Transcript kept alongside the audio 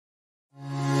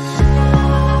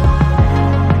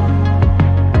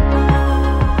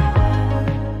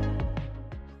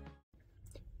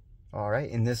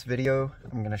in this video,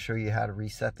 I'm going to show you how to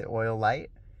reset the oil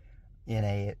light in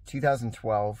a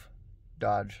 2012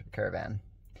 Dodge Caravan.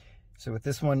 So with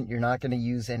this one, you're not going to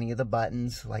use any of the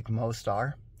buttons like most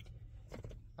are.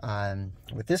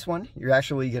 With this one, you're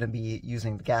actually going to be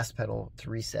using the gas pedal to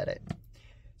reset it.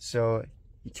 So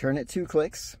you turn it 2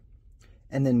 clicks,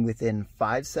 and then within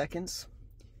 5 seconds,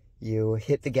 you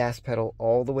hit the gas pedal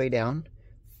all the way down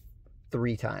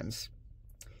 3 times.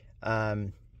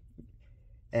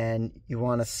 And you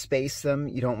want to space them.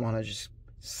 You don't want to just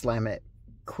slam it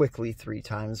quickly 3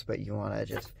 times, but you want to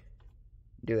just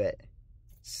do it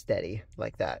steady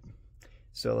like that.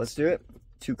 So let's do it.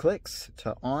 2 clicks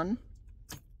to on,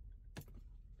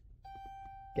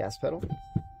 gas pedal,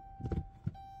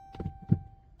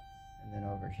 and then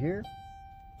over here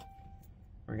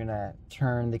we're gonna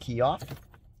turn the key off,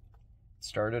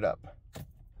 start it up.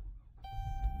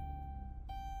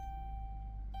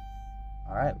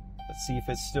 All right, let's see if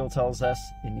it still tells us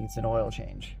it needs an oil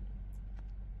change.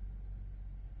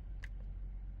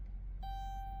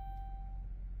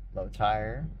 Low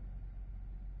tire,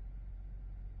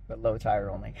 but low tire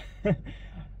only.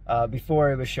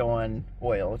 Before it was showing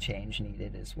oil change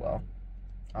needed as well.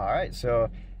 All right, so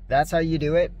that's how you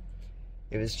do it.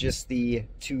 It was just the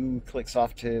 2 clicks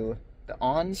off to the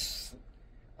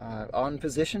on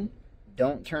position.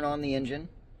 Don't turn on the engine,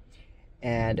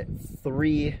 and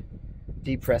 3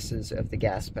 deep presses of the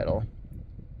gas pedal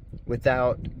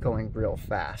without going real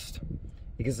fast,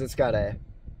 because it's got to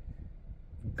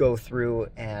go through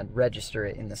and register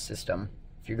it in the system.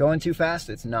 If you're going too fast,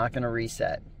 it's not going to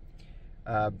reset.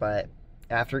 But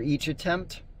after each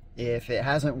attempt, if it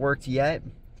hasn't worked yet,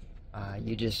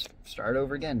 you just start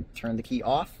over again. Turn the key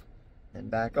off, then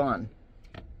back on.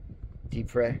 Deep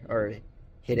press or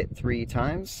hit it 3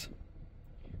 times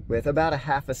with about a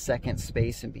 ½ second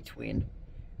space in between,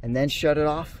 and then shut it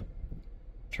off.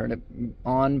 Turn it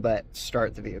on, but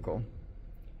start the vehicle.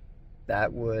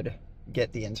 That would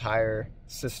get the entire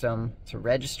system to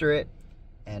register it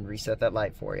and reset that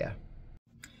light for you.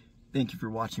 Thank you for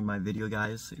watching my video,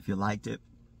 guys. If you liked it,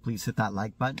 please hit that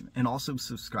like button, and also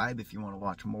subscribe if you want to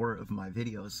watch more of my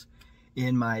videos.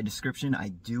 In my description, I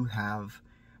do have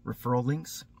referral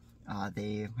links.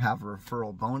 They have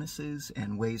referral bonuses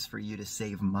and ways for you to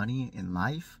save money in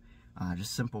life.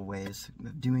 Just simple ways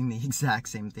of doing the exact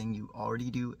same thing you already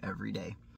do every day.